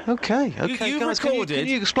 Okay, You guys, recorded... Can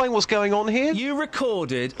you explain what's going on here? You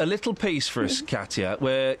recorded a little piece for us, Katia,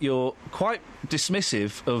 where you're quite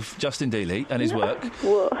dismissive of Justin Dealey and his work.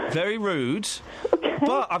 Very rude. Okay.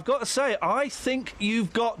 But I've got to say, I think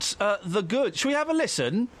you've got the goods. Shall we have a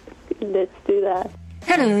listen? Let's do that.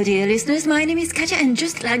 Hello, dear listeners. My name is Katja, and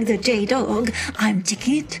just like the J-Dog, I'm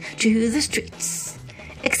taking it to the streets.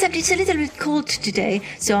 Except it's a little bit cold today,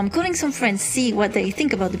 so I'm calling some friends to see what they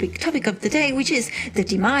think about the big topic of the day, which is the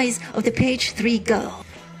demise of the page 3 girl.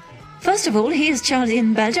 First of all, here's Charlie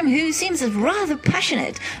in Belgium, who seems rather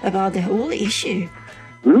passionate about the whole issue.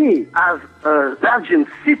 Me, as a Belgian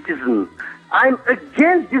citizen, I'm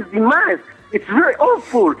against this demise. It's very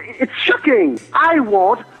awful. It's shocking. I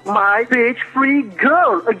want my page 3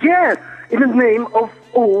 girl again, in the name of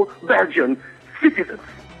all Belgian citizens.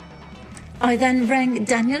 I then rang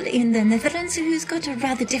Daniel in the Netherlands, who's got a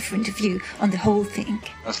rather different view on the whole thing.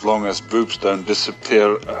 As long as boobs don't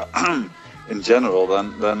disappear in general,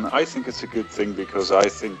 then I think it's a good thing, because I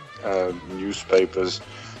think newspapers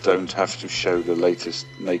don't have to show the latest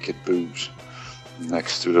naked boobs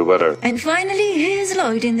next to the weather. And finally, here's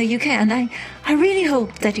Lloyd in the UK, and I really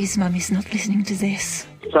hope that his mum is not listening to this.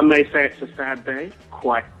 Some may say it's a sad day.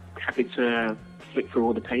 Quite happy to flick through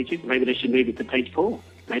all the pages. Maybe they should move it to page 4.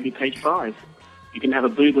 Maybe page 5. You can have a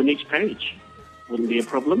boob on each page. Wouldn't be a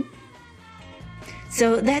problem.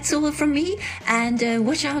 So that's all from me, and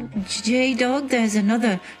watch out, J-Dog, there's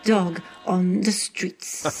another dog on the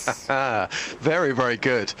streets. Very, very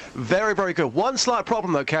good. Very, very good. One slight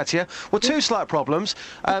problem, though, Katia. Well, two slight problems.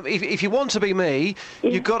 If you want to be me,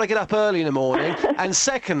 you've got to get up early in the morning, and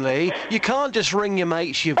secondly, you can't just ring your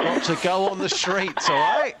mates, you've got to go on the streets, all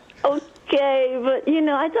right? Okay, but,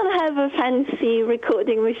 I don't have a fancy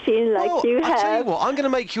recording machine like you have. I'll tell you what, I'm going to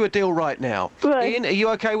make you a deal right now. Right. Ian, are you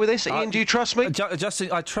OK with this? Ian, do you trust me?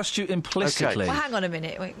 Justin, I trust you implicitly. Okay. Well, hang on a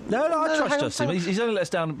minute. Wait. No, I trust Justin. He's only let us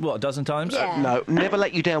down, what, a dozen times? Yeah. No, never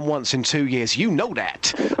let you down once in 2 years. You know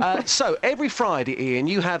that. So, every Friday, Ian,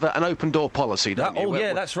 you have an open-door policy, don't you?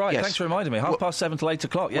 Yeah, that's right. Yes. Thanks for reminding me. 7:30 till 8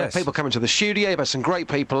 o'clock, yes. People come into the studio, you've had some great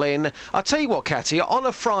people in. I'll tell you what, Katia, on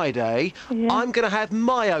a Friday, I'm going to have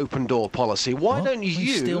my open-door policy. Why don't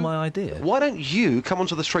you steal my idea? Why don't you come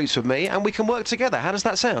onto the streets with me and we can work together? How does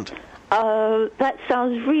that sound? That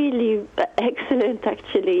sounds really excellent,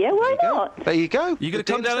 actually. Yeah, why not? There you go. You going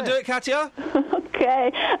to come down and do it, Katia?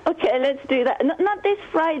 Okay, let's do that. Not this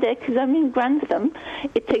Friday, because I'm in Grantham.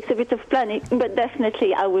 It takes a bit of planning, but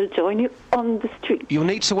definitely I will join you on the street. You'll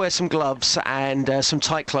need to wear some gloves and some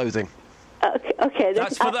tight clothing. Okay.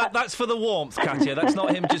 That's for the warmth, Katia. That's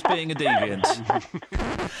not him just being a deviant.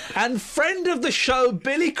 And friend of the show,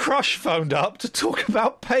 Billy Crush, phoned up to talk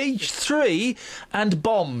about page 3 and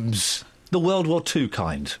bombs. The World War II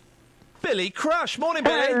kind. Billy Crush. Morning,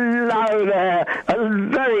 Billy. Hello there. A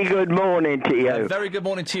very good morning to you. A very good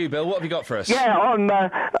morning to you, Bill. What have you got for us? Yeah, I'm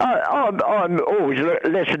always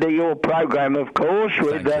listening to your programme, of course,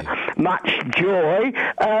 with much joy.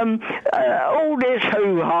 All this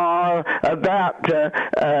hoo-ha about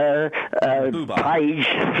page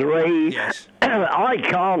 3. Yes.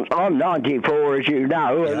 I'm 94, as you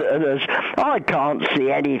know, and I can't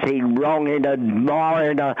see anything wrong in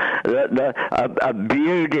admiring a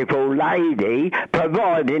beautiful lady,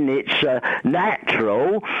 providing it's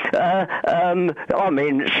natural. I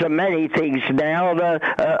mean, so many things now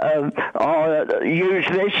use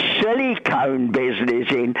this silicone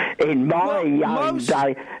business in my young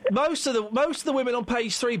day. Most of the women on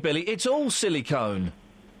page 3, Billy, it's all silicone.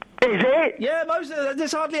 Is it? Yeah,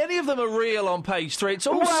 there's hardly any of them are real on page 3. It's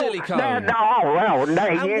all silicone. And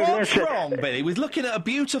what's wrong, Billy, with looking at a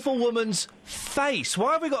beautiful woman's face?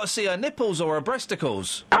 Why have we got to see her nipples or her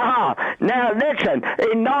breasticles? Now listen,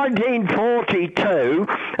 in 1942,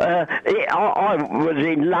 I was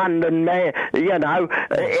in London,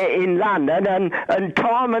 in London, and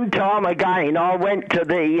time again I went to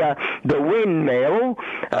the windmill.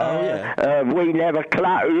 We never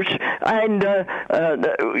closed, and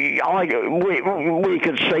we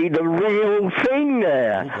could see the real thing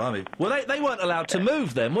there. Oh, blimey. Well, they weren't allowed to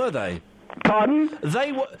move then, were they? Pardon?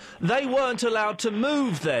 They weren't allowed to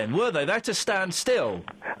move then, were they? They had to stand still.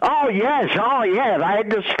 Oh yes, they had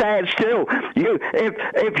to stand still.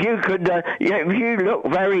 If you look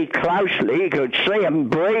very closely, you could see them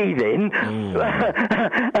breathing.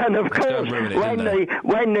 And of course, when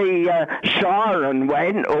the siren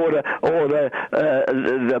went or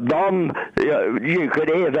the bomb, you could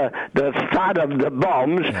hear the thud of the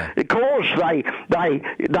bombs. Yeah. Of course, they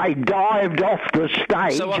dived off the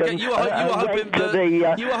stage. So you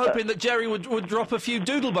were hoping that Jerry would drop a few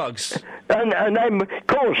doodlebugs. And then, of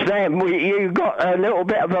course, you got a little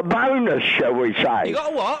bit of a bonus, shall we say. You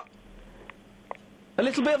got a what? A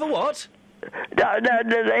little bit of a what? It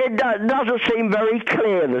doesn't seem very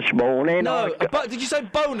clear this morning. No, but did you say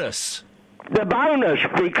bonus? The bonus,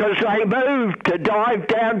 because they moved to dive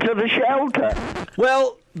down to the shelter.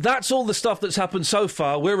 Well, that's all the stuff that's happened so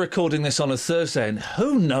far. We're recording this on a Thursday, and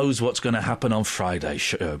who knows what's going to happen on Friday?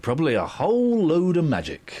 Probably a whole load of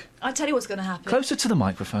magic. I tell you what's going to happen. Closer to the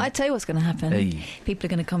microphone. I tell you what's going to happen. Hey. People are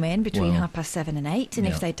going to come in between 7:30 and 8, and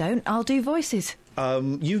if they don't, I'll do voices.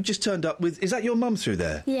 You just turned up with... Is that your mum through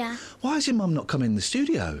there? Yeah. Why has your mum not come in the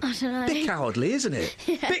studio? I don't know. Bit cowardly, isn't it?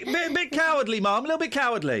 Yeah. Bit cowardly, Mum. A little bit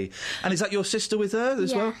cowardly. And is that your sister with her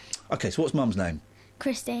as well? OK, so what's Mum's name?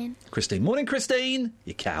 Christine. Christine. Morning, Christine.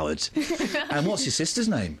 You coward. And what's your sister's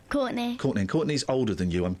name? Courtney. Courtney. And Courtney's older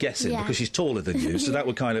than you, I'm guessing, because she's taller than you. So that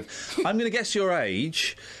would kind of... I'm going to guess your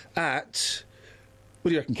age at... What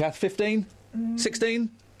do you reckon, Kath? 15? 16?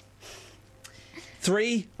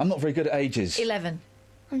 3? I'm not very good at ages. 11.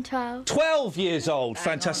 I'm 12. 12 years old.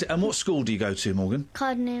 Fantastic. And what school do you go to, Morgan?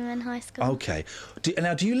 Card Newman High School. OK.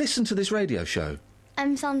 Now, do you listen to this radio show?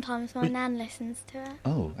 Sometimes my nan listens to it.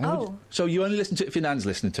 Oh. So you only listen to it if your nan's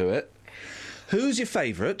listening to it. Who's your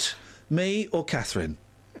favourite, me or Catherine?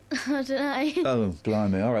 I don't know. Oh,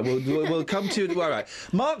 blimey. All right, we'll come to... All right.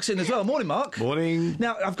 Mark's in as well. Morning, Mark. Morning.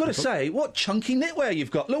 Now, I've got to say, what chunky knitwear you've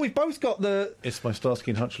got. Look, we've both got the... It's my Starsky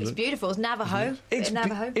and Hutch look. It's beautiful. It's Navajo. It's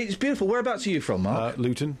Navajo. It's beautiful. Whereabouts are you from, Mark?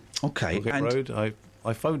 Luton. OK. Road.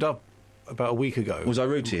 I phoned up about a week ago. Was I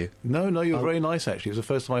rude to you? No, you were very nice, actually. It was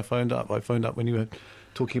the first time I phoned up. I phoned up when you were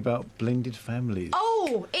talking about blended families.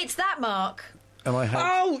 Oh, it's that, Mark. And I had...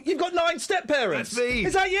 Oh, you've got 9 step-parents. That's me.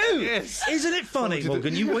 Is that you? Yes. Isn't it funny,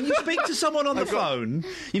 Morgan? When you speak to someone on the phone,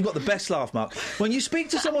 you've got the best laugh, Mark. When you speak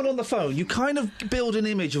to someone on the phone, you kind of build an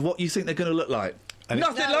image of what you think they're going to look like.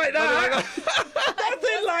 Nothing like that!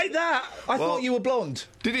 Nothing like that! I thought you were blonde.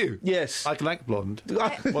 Did you? Yes. I can act blonde.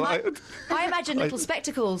 I imagine little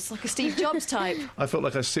spectacles, like a Steve Jobs type. I felt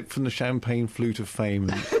like I sipped from the champagne flute of fame,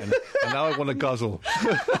 and now I want to guzzle.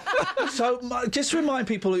 So, just to remind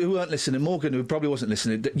people who weren't listening, Morgan, who probably wasn't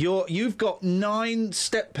listening, that you've got 9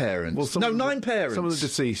 step-parents. Well, 9 parents. Some of the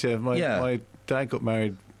deceased, yeah. My dad got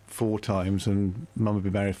married 4 times, and Mum had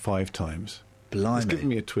been married 5 times. Blimey. It's giving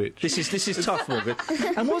me a twitch. This is tough, Morgan.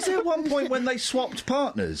 And was there one point when they swapped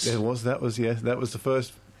partners? There was. That was the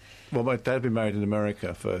first... Well, my dad had been married in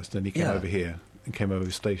America first, and he came over here. And came over,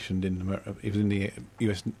 stationed in America. He was in the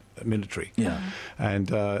US military. Yeah. And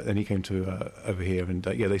then he came to over here, and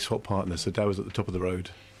they swapped partners. So Dad was at the top of the road.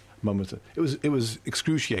 Mum was... It was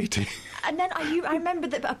excruciating. And then I remember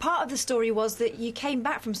that a part of the story was that you came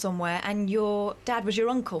back from somewhere and your dad was your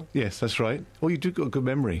uncle. Yes, that's right. Well, you do got a good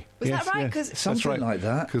memory. Was that right? Yes. Something like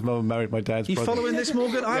that. Because Mum married my dad's brother. You following this,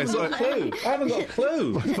 Morgan? I haven't got a clue. I haven't got a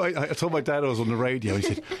clue. I told my dad I was on the radio. He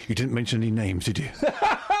said, "You didn't mention any names, did you?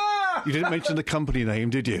 You didn't mention the company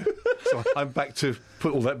name, did you?" So I'm back to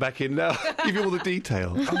put all that back in now. Give you all the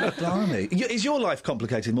detail. Oh, blimey. Is your life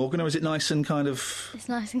complicated, Morgan, or is it nice and kind of... It's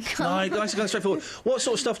nice and calm. Nice and kind of straightforward. What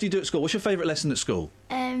sort of stuff do you do at school? What's your favourite lesson at school?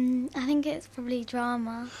 I think it's probably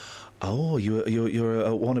drama. Oh, you're a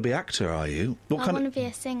wannabe actor, are you? I want to be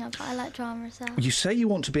a singer, but I like drama as well. You say you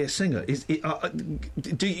want to be a singer.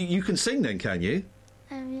 You can sing then, can you?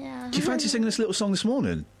 Yeah. Do you fancy singing this little song this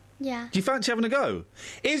morning? Yeah. Do you fancy having a go?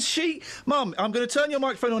 Is she... Mum, I'm going to turn your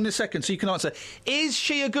microphone on in a second so you can answer. Is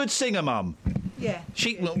she a good singer, Mum?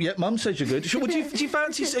 Yeah. Mum says you're good. Do you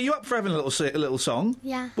fancy? Are you up for having a little song?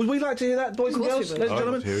 Yeah. Would we like to hear that, boys and girls, ladies and I'd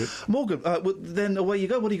gentlemen? like to hear it. Morgan, then away you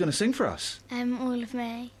go. What are you going to sing for us? All of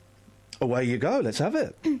me. Away you go. Let's have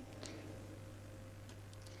it.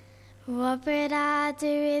 What would I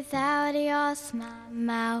do without your smart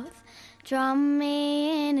mouth? Draw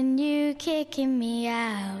me in and you kicking me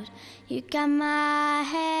out. You got my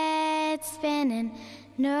head spinning,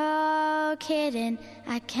 no kidding,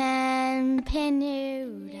 I can pin you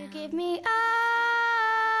down. You give me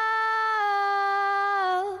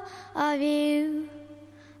all of you,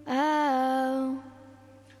 oh.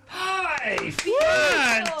 Hi!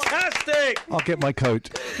 Fantastic! I'll get my coat.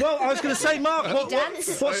 Well, I was going to say, Mark, what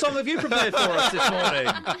song have you prepared for us this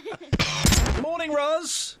morning? Morning,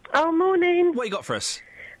 Roz. Oh, morning. What you got for us?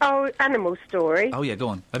 Oh, animal story. Oh, yeah, go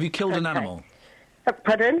on. Have you killed an animal?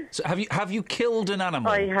 Pardon? So have you killed an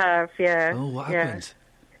animal? I have, yeah. Oh, what happened?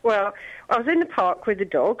 Well, I was in the park with a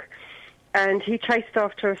dog, and he chased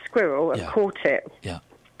after a squirrel and caught it. Yeah.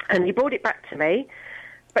 And he brought it back to me,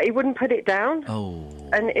 but he wouldn't put it down. Oh.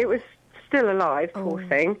 And it was still alive, poor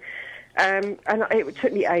thing. And it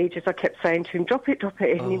took me ages. I kept saying to him, drop it,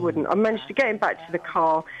 and he wouldn't. I managed to get him back to the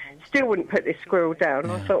car, still wouldn't put this squirrel down.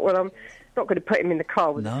 I thought, well, I'm not going to put him in the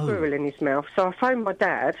car with a squirrel in his mouth. So I phoned my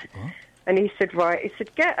dad, and he said,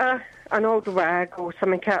 get an old rag or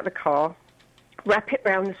something out of the car, wrap it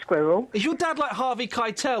round the squirrel. Is your dad like Harvey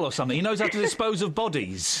Keitel or something? He knows how to dispose of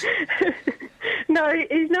bodies. No,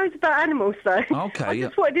 he knows about animals, though. Okay. I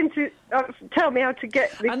just wanted him to tell me how to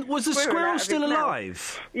get the And was the squirrel still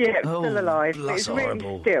alive? Yeah, it was still alive. That's it was horrible.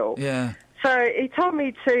 really still. Yeah. So he told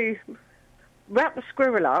me to wrap the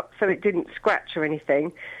squirrel up so it didn't scratch or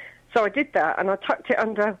anything. So I did that, and I tucked it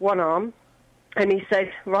under one arm, and he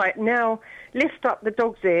said, right, now lift up the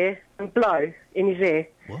dog's ear and blow in his ear.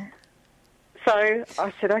 What? So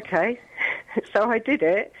I said, OK. So I did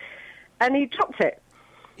it, and he dropped it.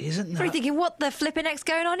 Isn't that... Are you thinking, what the flipping X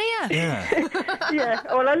going on here? Yeah. Yeah,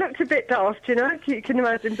 well, I looked a bit daft, you know. You can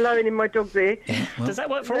imagine blowing in my dog's ear. Yeah, well. Does that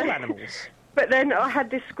work for all animals? But then I had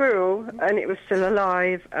this squirrel, and it was still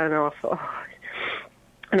alive, and I thought... Oh.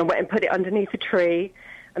 And I went and put it underneath a tree,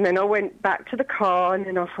 and then I went back to the car, and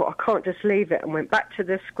then I thought, I can't just leave it, and went back to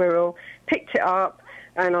the squirrel, picked it up,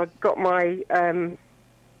 and I got my,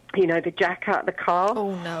 the jack out of the car.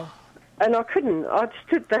 Oh, no. And I couldn't. I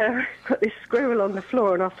stood there, got this squirrel on the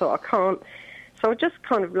floor, and I thought, I can't. So I just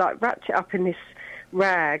kind of, wrapped it up in this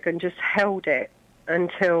rag and just held it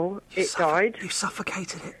until it died. You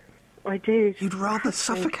suffocated it? I did. You'd rather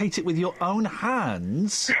suffocate it with your own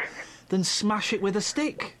hands than smash it with a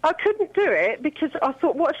stick? I couldn't do it because I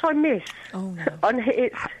thought, what if I miss? Oh, no.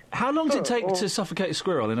 How long does it take to suffocate a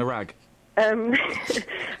squirrel in a rag? A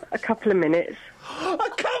couple of minutes. A couple of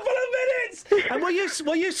minutes! And were you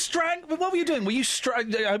what were you doing? Were you I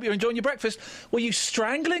hope you're enjoying your breakfast. Were you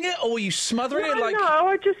strangling it or were you smothering it? No,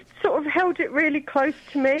 I just sort of held it really close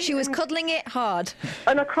to me. She was cuddling it hard.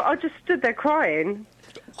 And I just stood there crying.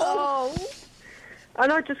 Oh.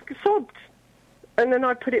 And I just sobbed. And then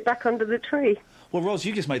I put it back under the tree. Well, Ros,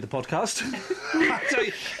 you just made the podcast.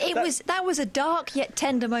 That was a dark yet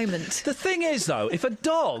tender moment. The thing is, though, if a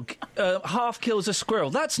dog half kills a squirrel,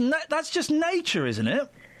 that's just nature, isn't it?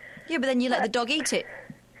 Yeah, but then you let the dog eat it.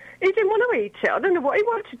 He didn't want to eat it. I don't know what he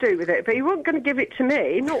wanted to do with it, but he wasn't going to give it to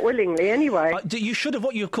me, not willingly, anyway.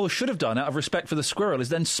 What you, of course, should have done, out of respect for the squirrel, is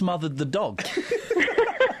then smothered the dog.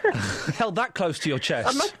 Held that close to your chest.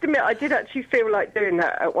 I must admit, I did actually feel like doing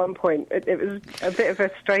that at one point. It was a bit of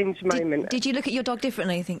a strange moment. Did you look at your dog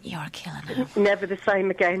differently and think, you're a killer now? Never the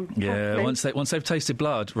same again. Yeah, once they've tasted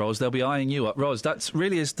blood, Ros, they'll be eyeing you up. Ros, that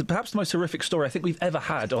really is perhaps the most horrific story I think we've ever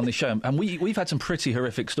had on this show, and we've had some pretty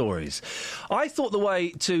horrific stories. I thought the way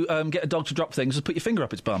to get a dog to drop things was put your finger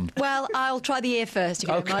up its bum. Well, I'll try the ear first, if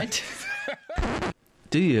you don't mind.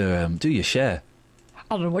 Do you share?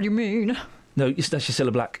 I don't know what you mean. No, that's your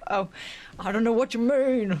Cilla Black. Oh, I don't know what you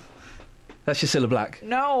mean. That's your Cilla Black.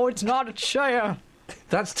 No, it's not a Cher.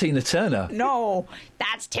 That's Tina Turner. No,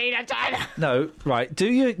 that's Tina Turner. No, right. Do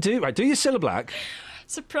your Cilla Black.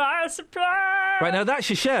 Surprise, surprise. Right, now that's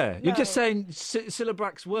your Cher. You're just saying Cilla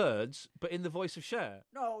Black's words, but in the voice of Cher.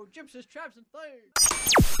 No, gypsies, traps and thieves.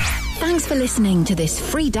 Thanks for listening to this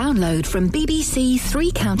free download from BBC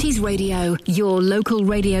Three Counties Radio, your local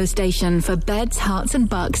radio station for beds, hearts and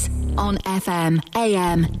bucks, on FM,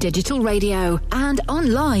 AM, digital radio, and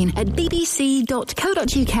online at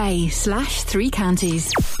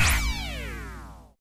bbc.co.uk/3counties.